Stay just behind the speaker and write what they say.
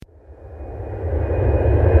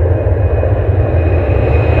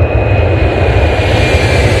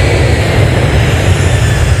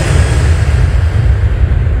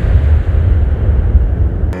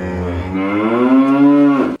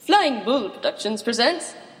Productions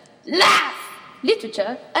presents Laugh!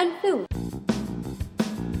 Literature and Film.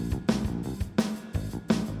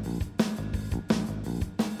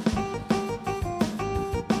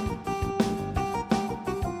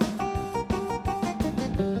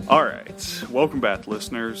 All right, welcome back,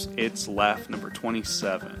 listeners. It's Laugh number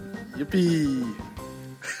 27. Yippee!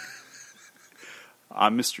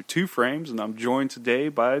 I'm Mr. Two Frames, and I'm joined today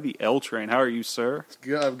by the L Train. How are you, sir?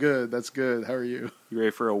 I'm good. That's good. How are you? You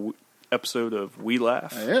ready for a episode of We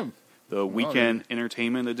Laugh? I am. The weekend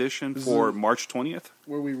entertainment edition for March 20th.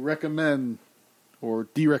 Where we recommend or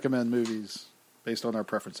de-recommend movies based on our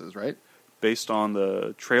preferences, right? Based on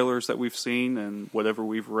the trailers that we've seen and whatever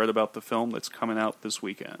we've read about the film that's coming out this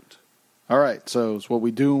weekend. All right. So it's what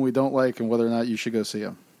we do and we don't like and whether or not you should go see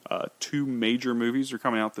them. Two major movies are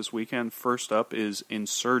coming out this weekend. First up is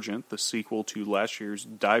Insurgent, the sequel to last year's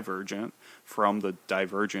Divergent from the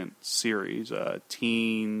Divergent series.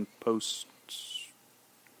 Teen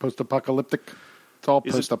Post-apocalyptic. It's all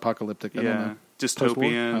post-apocalyptic. I don't know.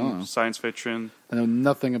 Dystopian, science fiction. I know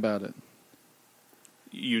nothing about it.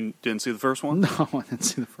 You didn't see the first one? No, I didn't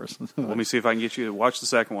see the first one. Let me see if I can get you to watch the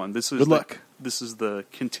second one. Good luck. This is the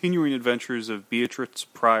continuing adventures of Beatrix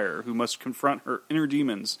Pryor, who must confront her inner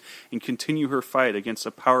demons and continue her fight against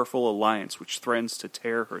a powerful alliance which threatens to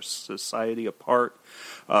tear her society apart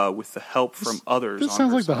with the help from others. This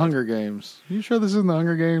sounds like the Hunger Games. You sure this isn't the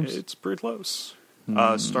Hunger Games? It's pretty close.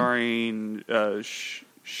 Starring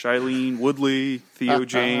Shailene Woodley, Theo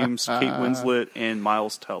James, Kate Winslet, and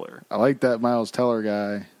Miles Teller. I like that Miles Teller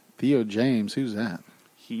guy. Theo James, who's that?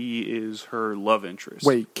 He is her love interest.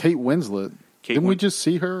 Wait, Kate Winslet. Didn't we just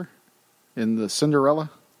see her in the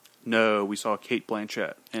Cinderella? No, we saw Kate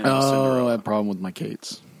Blanchett in the Cinderella. I have a problem with my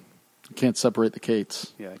Kates. I can't separate the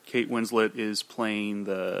Kates. Yeah, Kate Winslet is playing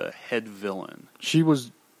the head villain. She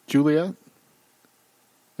was Juliet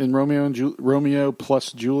in Romeo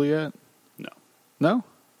plus Juliet? No. No?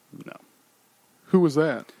 No. Who was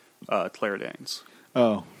that? Claire Danes.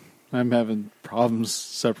 Oh, I'm having problems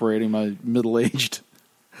separating my middle-aged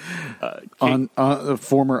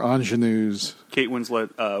former ingenues. Kate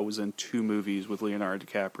Winslet was in two movies with Leonardo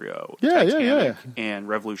DiCaprio. Yeah, Titanic and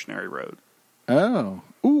Revolutionary Road. Oh.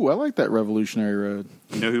 Ooh, I like that Revolutionary Road.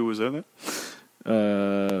 You know who was in it?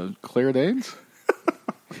 Claire Danes?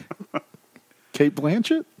 Kate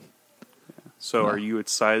Blanchett? So are you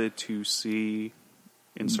excited to see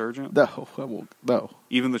Insurgent? No, I won't. No.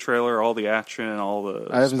 Even the trailer, all the action, all the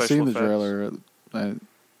I haven't seen the effects? trailer. I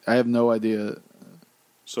have no idea.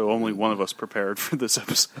 So only one of us prepared for this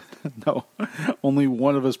episode. No, only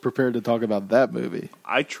one of us prepared to talk about that movie.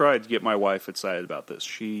 I tried to get my wife excited about this.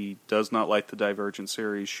 She does not like the Divergent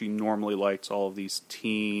series. She normally likes all of these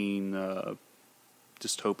teen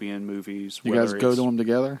dystopian movies. You guys go to them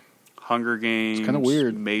together? Hunger Games. It's kind of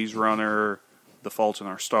weird. Maze Runner, The Fault in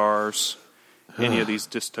Our Stars, any of these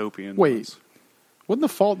dystopian ones. Wasn't The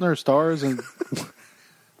Fault in Our Stars and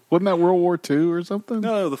wasn't that World War II or something?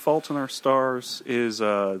 No, The Fault in Our Stars is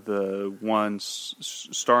the one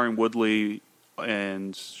starring Woodley,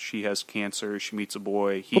 and she has cancer. She meets a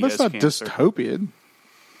boy. He that's has not cancer. Dystopian.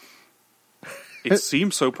 It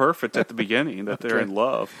seems so perfect at the beginning that they're in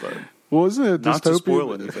love, but isn't it a not to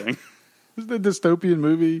spoil anything. Isn't it a dystopian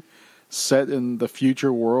movie set in the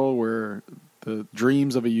future world where the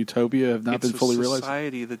dreams of a utopia have not been fully realized? It's a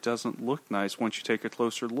society that doesn't look nice once you take a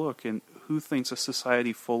closer look. And who thinks a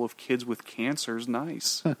society full of kids with cancer is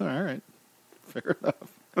nice? All right. Fair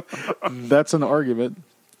enough. That's an argument.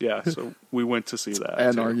 Yeah, so we went to see that.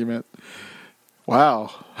 An argument.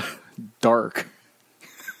 Wow. Dark.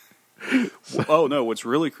 Oh, no, what's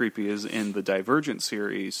really creepy is in the Divergent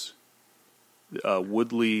series,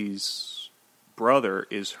 Woodley's brother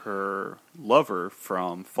is her lover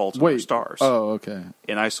from Fault in Our Stars. Oh, okay.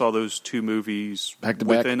 And I saw those two movies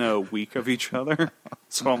within a week of each other.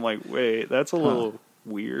 So I'm like, wait, that's a little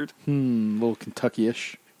weird. A little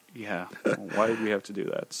Kentucky-ish. Yeah. Why did we have to do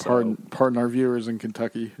that? So, pardon our viewers in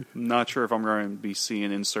Kentucky. Not sure if I'm going to be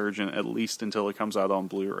seeing Insurgent at least until it comes out on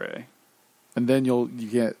Blu-ray. And then you'll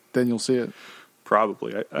see it?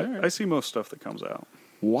 Probably. I see most stuff that comes out.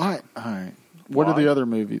 What? All right. What are the other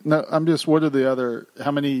movies? No, what are the other,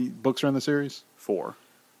 how many books are in the series? 4.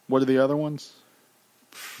 What are the other ones?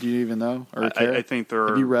 Do you even know? Or care? I think there are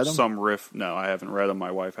Have you read them? No, I haven't read them.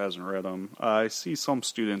 My wife hasn't read them. I see some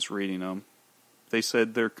students reading them. They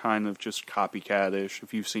said they're kind of just copycat-ish.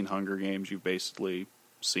 If you've seen Hunger Games, you've basically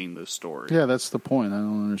seen this story. Yeah, that's the point. I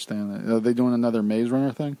don't understand that. Are they doing another Maze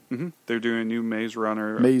Runner thing? Mm-hmm. They're doing a new Maze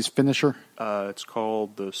Runner. Maze Finisher? It's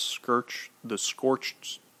called the Scorched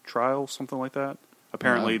Trial, something like that.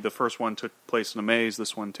 Apparently, the first one took place in a maze.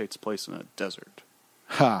 This one takes place in a desert.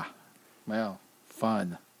 Ha! Well,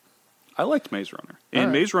 fun. I liked Maze Runner.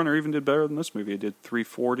 And Maze Runner even did better than this movie. It did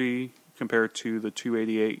 340 compared to the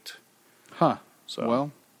 288. Huh. So.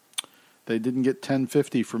 Well, they didn't get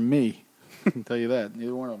 1050 from me. I can tell you that.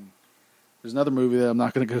 Neither one of them. There's another movie that I'm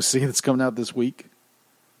not going to go see that's coming out this week.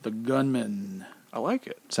 The Gunman. I like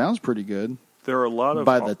it. Sounds pretty good. There are a lot of...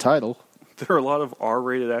 By the title. There are a lot of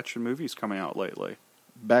R-rated action movies coming out lately.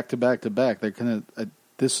 Back to back to back. They're gonna.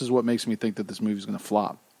 This is what makes me think that this movie's going to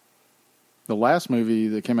flop. The last movie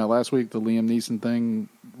that came out last week, the Liam Neeson thing,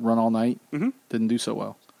 Run All Night, didn't do so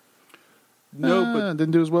well. No, but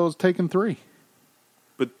didn't do as well as Taken 3.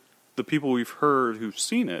 But the people we've heard who've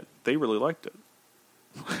seen it, they really liked it.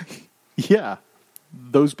 Yeah,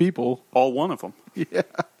 those people. All one of them. Yeah.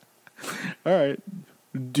 All right.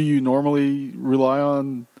 Do you normally rely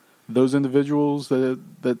on those individuals that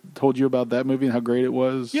told you about that movie and how great it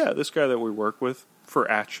was? Yeah, this guy that we work with for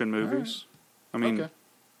action movies. Right. I mean, okay.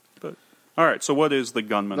 But all right. So what is The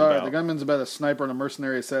Gunman All about? right, The Gunman's about a sniper on a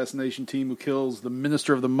mercenary assassination team who kills the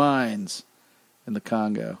Minister of the Mines in the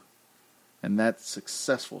Congo, and that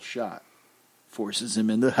successful shot forces him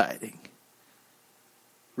into hiding.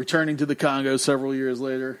 Returning to the Congo several years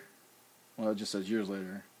later, well, it just says years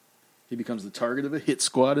later, he becomes the target of a hit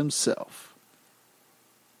squad himself.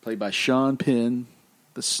 Played by Sean Penn,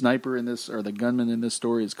 the sniper in this, or the gunman in this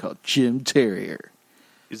story, is called Jim Terrier.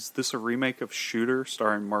 Is this a remake of Shooter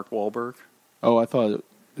starring Mark Wahlberg? Oh, I thought,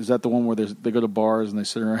 is that the one where they go to bars and they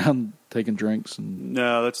sit around taking drinks? And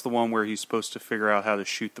No, that's the one where he's supposed to figure out how to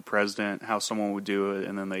shoot the president, how someone would do it,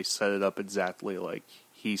 and then they set it up exactly like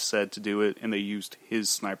he said to do it, and they used his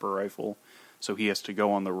sniper rifle, so he has to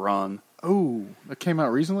go on the run. Oh, that came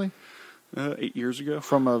out recently? 8 years ago.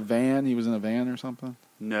 From a van? He was in a van or something?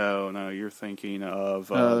 No, you're thinking of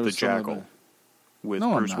there The was some Jackal other- with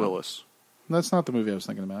No, I'm Bruce not. Willis. That's not the movie I was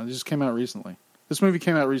thinking about. It just came out recently. This movie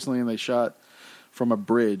came out recently, and they shot from a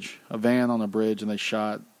bridge, a van on a bridge, and they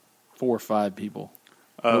shot 4 or 5 people.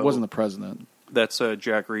 It wasn't the president. That's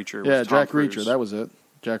Jack Reacher. Yeah, with Tom Jack Cruise. Reacher. That was it.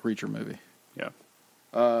 Jack Reacher movie. Yeah.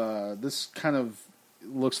 This kind of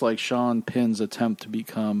looks like Sean Penn's attempt to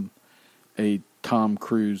become a Tom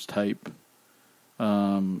Cruise type,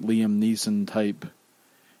 Liam Neeson type.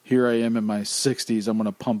 Here I am in my 60s. I'm going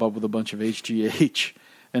to pump up with a bunch of HGH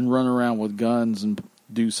and run around with guns and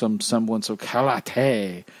do some semblance of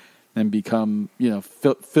karate and become,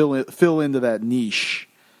 fill into that niche.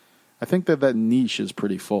 I think that niche is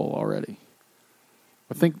pretty full already.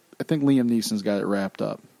 I think Liam Neeson's got it wrapped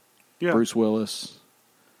up. Yeah. Bruce Willis.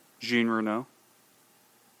 Jean Reno.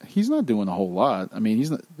 He's not doing a whole lot. I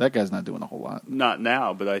mean, that guy's not doing a whole lot. Not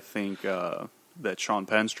now, but I think that Sean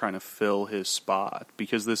Penn's trying to fill his spot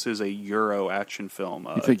because this is a Euro action film.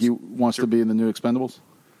 You think he wants to be in the new Expendables?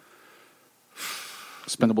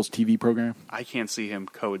 Expendables TV program? I can't see him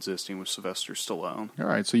coexisting with Sylvester Stallone. All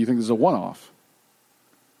right, so you think this is a one-off?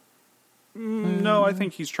 No, I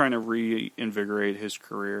think he's trying to reinvigorate his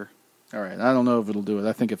career. All right, I don't know if it'll do it.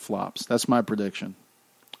 I think it flops. That's my prediction.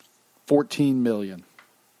 14 million.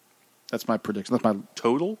 That's my prediction. That's my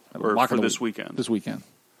Total? Or lock for of the this weekend? This weekend.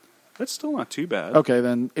 That's still not too bad. Okay,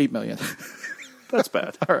 then 8 million. That's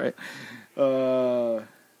bad. All right.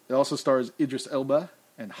 It also stars Idris Elba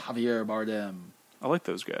and Javier Bardem. I like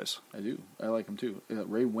those guys. I do. I like him too.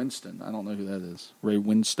 Ray Winston. I don't know who that is. Ray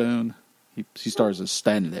Winstone. He stars as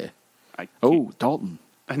Stanley. Dalton.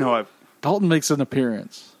 I know. Dalton makes an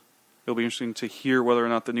appearance. It'll be interesting to hear whether or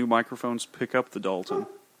not the new microphones pick up the Dalton.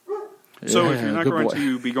 So if you're not going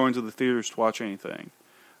to be going to the theaters to watch anything,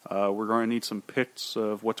 we're going to need some picks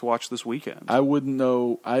of what to watch this weekend. I wouldn't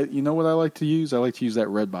know. You know what I like to use? I like to use that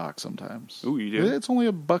red box sometimes. Ooh, you do? It's only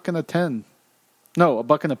 $1.10. No,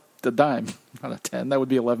 $1 a dime, not a 10. That would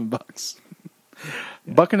be $11.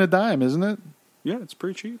 Yeah. $1.10, isn't it? Yeah, it's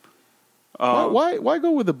pretty cheap. Why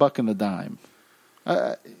go with $1 a dime?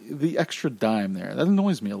 The extra dime there, that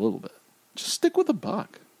annoys me a little bit. Just stick with $1.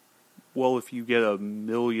 Well, if you get 1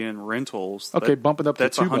 million rentals, okay, bump it up to $2.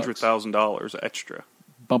 That's $100,000 extra.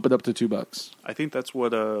 Bump it up to $2. I think that's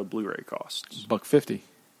what a Blu-ray costs. $1.50.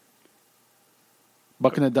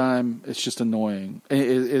 $1 a dime. It's just annoying.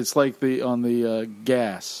 It's like on the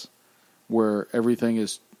gas, where everything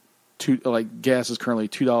is gas is currently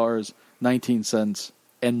 $2.19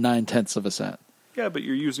 and 9/10 of a cent. Yeah, but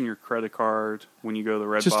you're using your credit card when you go to the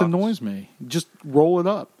red box. It just annoys me. Just roll it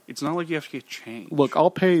up. It's not like you have to get change. Look,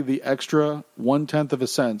 I'll pay the extra 1/10 of a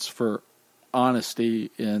cent for honesty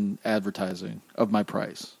in advertising of my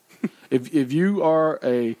price. If you are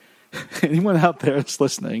anyone out there that's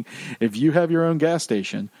listening, if you have your own gas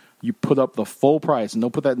station, you put up the full price, and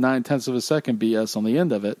don't put that 9/10 of a second BS on the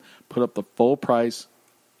end of it. Put up the full price,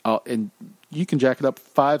 and you can jack it up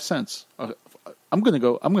 5 cents. I'm gonna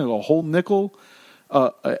go a whole nickel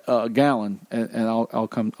a gallon, and I'll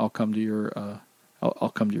come to your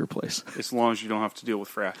place. As long as you don't have to deal with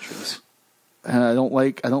fractions. And I don't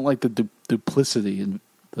like the duplicity and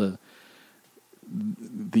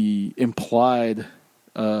the implied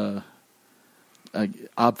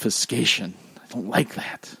obfuscation. I don't like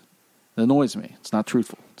that. It annoys me. It's not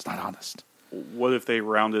truthful. It's not honest. What if they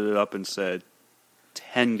rounded it up and said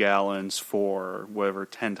 10 gallons for whatever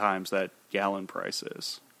 10 times that gallon price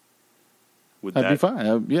is? Would I'd that be fine.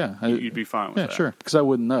 You'd be fine with that? Yeah, sure. Because I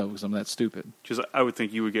wouldn't know because I'm that stupid. Because I would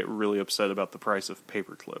think you would get really upset about the price of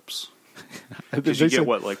paper clips. If Because you get,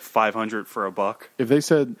 like 500 for $1? If they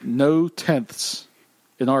said no tenths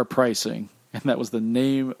in our pricing, and that was the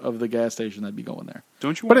name of the gas station, I'd be going there.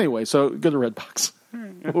 Don't you But want anyway, so go to Redbox.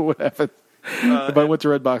 What happened? If I went to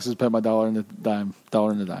Redbox and spent my dollar and a dime.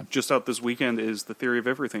 Just out this weekend is The Theory of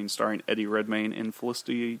Everything, starring Eddie Redmayne and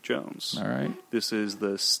Felicity Jones. All right. This is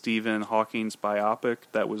the Stephen Hawking's biopic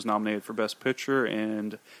that was nominated for Best Picture,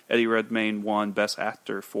 and Eddie Redmayne won Best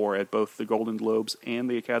Actor at both the Golden Globes and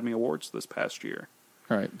the Academy Awards this past year.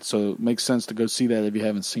 All right. So it makes sense to go see that if you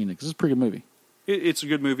haven't seen it, because it's a pretty good movie. It's a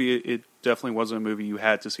good movie. It definitely wasn't a movie you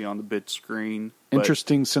had to see on the big screen.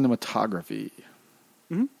 Interesting cinematography.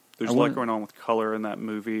 Mm-hmm. There's a lot going on with color in that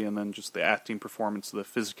movie, and then just the acting performance, the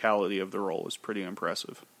physicality of the role is pretty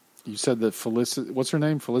impressive. You said that Felicity, what's her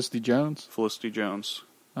name? Felicity Jones? Felicity Jones.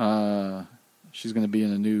 She's going to be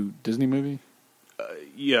in a new Disney movie?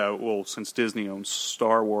 Yeah, well, since Disney owns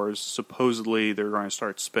Star Wars, supposedly they're going to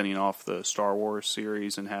start spinning off the Star Wars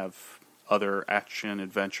series and have other action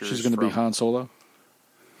adventures. She's going to be Han Solo?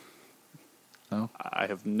 No? I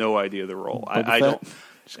have no idea the role. Boba I don't.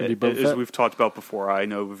 As we've talked about before, I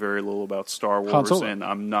know very little about Star Wars, and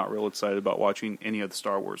I'm not real excited about watching any of the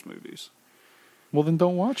Star Wars movies. Well, then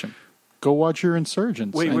don't watch them. Go watch your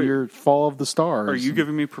Insurgents and your Fall of the Stars. Are you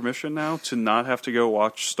giving me permission now to not have to go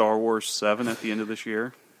watch Star Wars 7 at the end of this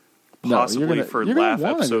year? Possibly for Laugh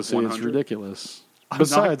episode 100? It's ridiculous.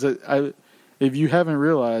 Besides, if you haven't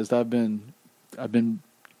realized, I've been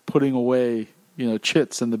putting away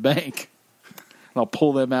chits in the bank. I'll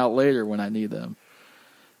pull them out later when I need them.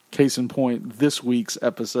 Case in point, this week's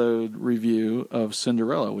episode review of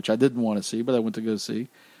Cinderella, which I didn't want to see, but I went to go see.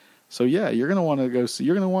 So yeah, you're going to want to go see.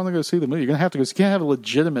 You're going to want to go see the movie. You're going to have to go. You can't have a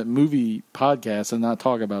legitimate movie podcast and not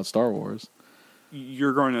talk about Star Wars.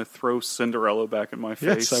 You're going to throw Cinderella back in my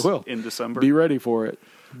face. Yes, I will. In December. Be ready for it.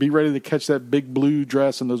 Be ready to catch that big blue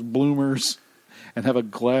dress and those bloomers, and have a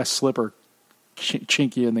glass slipper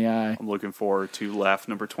chinky in the eye. I'm looking forward to Laugh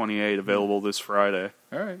number 28, available this Friday.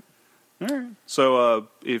 All right. So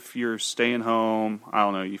if you're staying home, I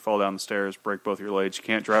don't know, you fall down the stairs, break both your legs, you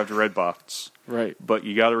can't drive to Redbox. Right. But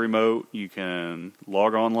you got a remote, you can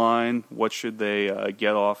log online. What should they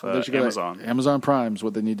get off Amazon? Amazon Prime is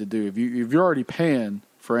what they need to do. If you're already paying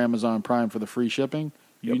for Amazon Prime for the free shipping,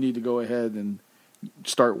 you need to go ahead and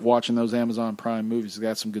start watching those Amazon Prime movies. They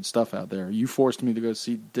got some good stuff out there. You forced me to go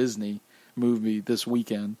see Disney movie this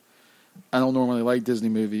weekend. I don't normally like Disney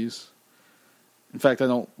movies. In fact, I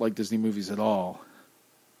don't like Disney movies at all,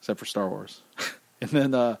 except for Star Wars. And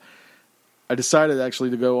then I decided actually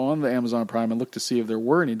to go on the Amazon Prime and look to see if there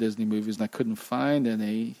were any Disney movies, and I couldn't find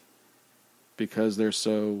any because they're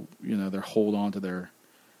so, they're hold on to their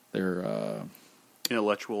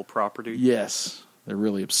intellectual property. Yes, they're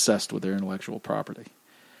really obsessed with their intellectual property.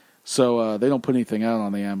 So they don't put anything out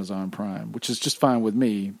on the Amazon Prime, which is just fine with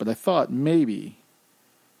me. But I thought maybe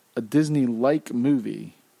a Disney-like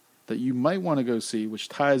movie that you might want to go see, which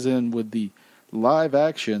ties in with the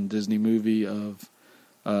live-action Disney movie of...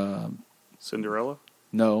 Cinderella?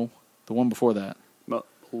 No, the one before that.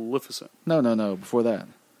 Maleficent. No, before that.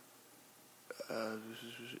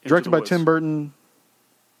 Directed by Tim Burton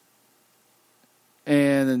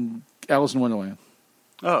and Alice in Wonderland.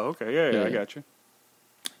 Oh, okay. Yeah, I got you.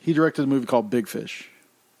 He directed a movie called Big Fish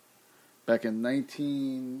back in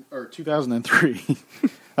 2003.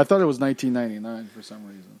 I thought it was 1999 for some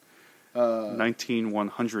reason.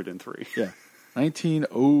 19103. Yeah.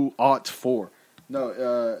 19004.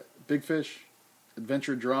 No, Big Fish,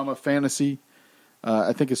 adventure, drama, fantasy.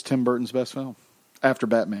 I think it's Tim Burton's best film after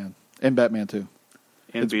Batman and Batman 2.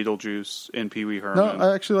 And Beetlejuice and Pee Wee Herman. No,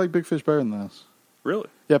 I actually like Big Fish better than this. Really?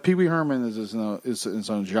 Yeah, Pee Wee Herman is its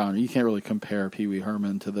own genre. You can't really compare Pee Wee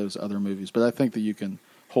Herman to those other movies, but I think that you can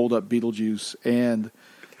hold up Beetlejuice and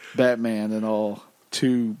Batman and all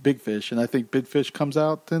to Big Fish, and I think Big Fish comes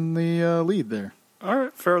out in the lead there. All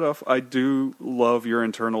right, fair enough. I do love your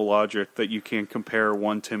internal logic that you can't compare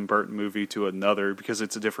one Tim Burton movie to another because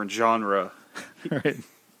it's a different genre. Right.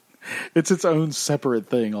 It's its own separate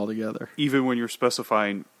thing altogether. Even when you're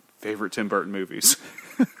specifying favorite Tim Burton movies.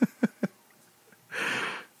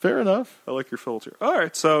 Fair enough. I like your filter. All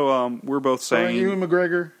right, so we're both saying... Ewan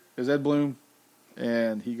McGregor is Ed Bloom,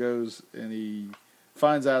 and he goes and he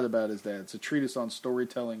finds out about his dad. It's a treatise on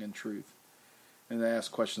storytelling and truth. And they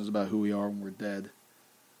ask questions about who we are when we're dead.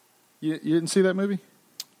 You didn't see that movie?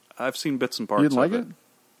 I've seen bits and parts You didn't like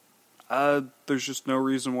of it. There's just no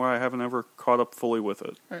reason why I haven't ever caught up fully with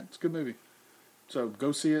it. All right, it's a good movie. So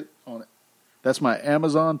go see it on it. That's my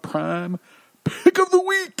Amazon Prime pick of the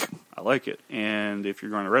week. I like it. And if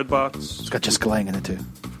you're going to Redbox... It's got Jessica Lange in it, too.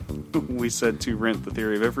 We said to rent The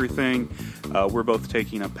Theory of Everything. We're both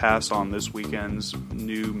taking a pass on this weekend's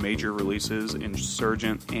new major releases,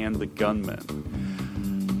 Insurgent and The Gunman.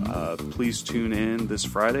 Please tune in this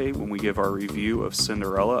Friday when we give our review of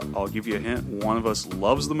Cinderella. I'll give you a hint. One of us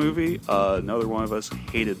loves the movie. Another one of us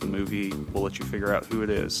hated the movie. We'll let you figure out who it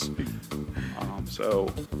is.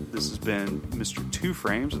 So this has been Mr. Two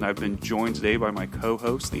Frames, and I've been joined today by my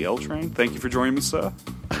co-host, the L Train. Thank you for joining me, sir.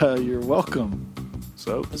 You're welcome.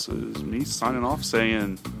 So this is me signing off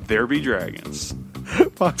saying, there be dragons.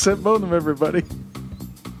 Fox at Bonum, everybody.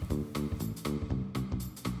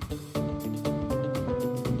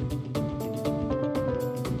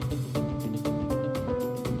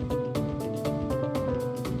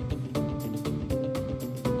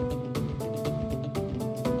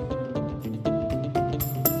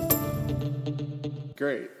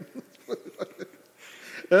 Great.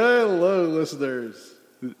 Hello, listeners.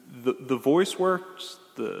 The voice works,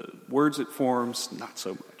 the words it forms, not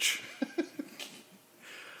so much.